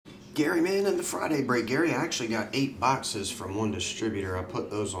Gary, man, in the Friday break, Gary, I actually got 8 boxes from one distributor. I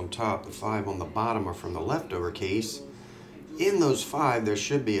put those on top. The 5 on the bottom are from the leftover case. In those 5, there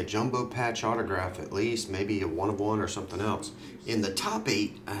should be a jumbo patch autograph at least, maybe a 1-of-1 or something else. In the top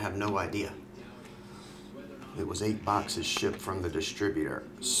 8, I have no idea. It was 8 boxes shipped from the distributor.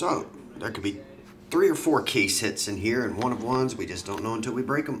 So, there could be 3 or 4 case hits in here and 1-of-1s. We just don't know until we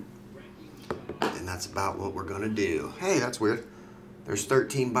break them. And that's about what we're going to do. Hey, that's weird. There's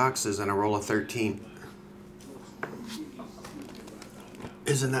 13 boxes and a roll of 13.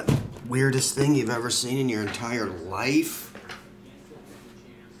 Isn't that the weirdest thing you've ever seen in your entire life?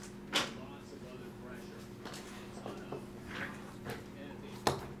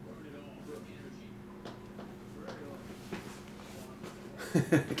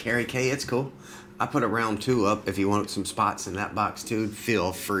 Carrie K, it's cool. I put a round 2 up. If you want some spots in that box too,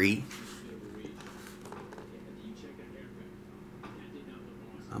 feel free.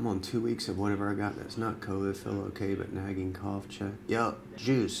 I'm on 2 weeks of whatever I got that's not COVID. Feel okay, but nagging cough check. Yo,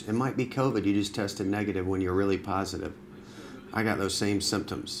 Juice, it might be COVID. You just tested negative when you're really positive. I got those same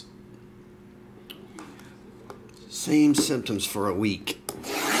symptoms. Same symptoms for a week.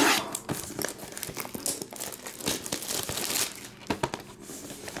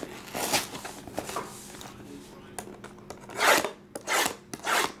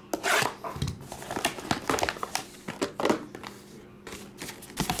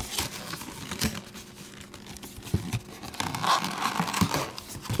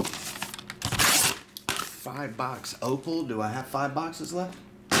 Box Opal. Do I have 5 boxes left?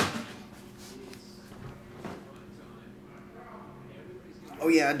 Oh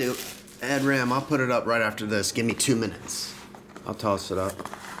yeah, I do. Ed Ram, I'll put it up right after this. Give me 2 minutes. I'll toss it up.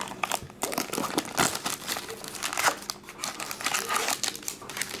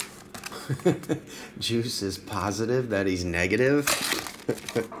 Juice is positive that he's negative.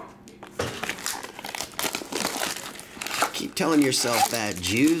 Keep telling yourself that,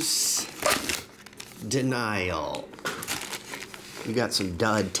 Juice. Denial. You got some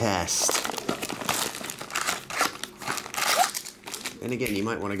dud test. And again, you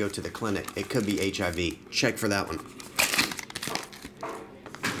might want to go to the clinic. It could be HIV. Check for that one.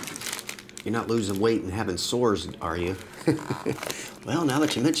 You're not losing weight and having sores, are you? Well, now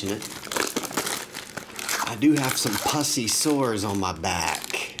that you mention it, I do have some pussy sores on my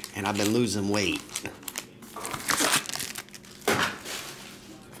back, and I've been losing weight.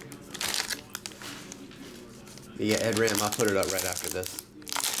 Yeah, Ed Ram, I'll put it up right after this.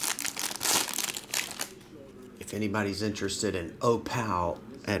 If anybody's interested in Opal,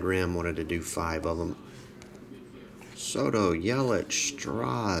 Ed Ram wanted to do 5 of them. Soto, Yelich,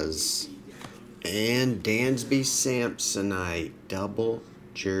 Strauss, and Dansby Samsonite double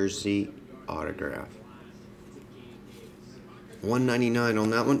jersey autograph. $1.99 on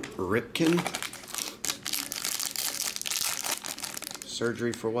that one. Ripken.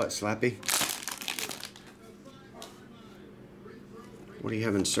 Surgery for what, Slappy? What are you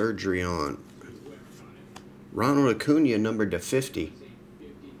having surgery on? Ronald Acuna numbered to 50.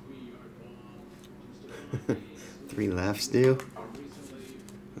 3 lefts do.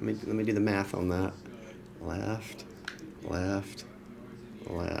 Let me do the math on that. Left, left,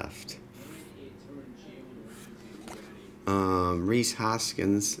 left. Reese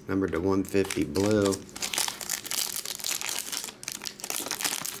Hoskins numbered to 150 blue.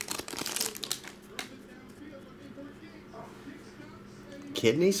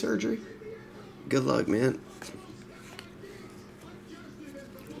 Kidney surgery? Good luck, man.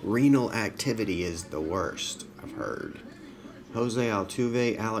 Renal activity is the worst, I've heard. Jose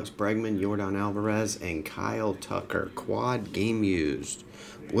Altuve, Alex Bregman, Yordan Alvarez, and Kyle Tucker. Quad game used.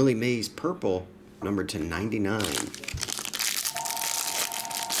 Willie Mays purple, numbered to 99.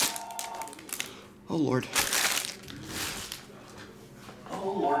 Oh, Lord.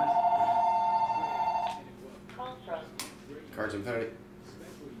 Oh, Lord. Cards Infinity.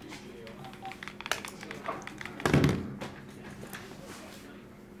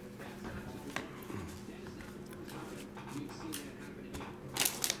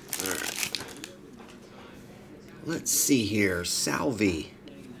 Let's see here. Salvi,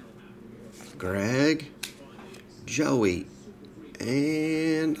 Greg, Joey,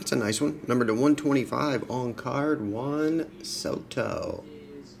 and that's a nice one. Number to 125 on card, Juan Soto.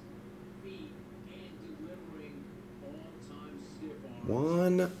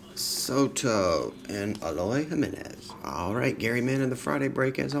 Juan Soto and Eloy Jimenez. All right, Gary, man, in the Friday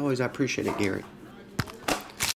break. As always, I appreciate it, Gary.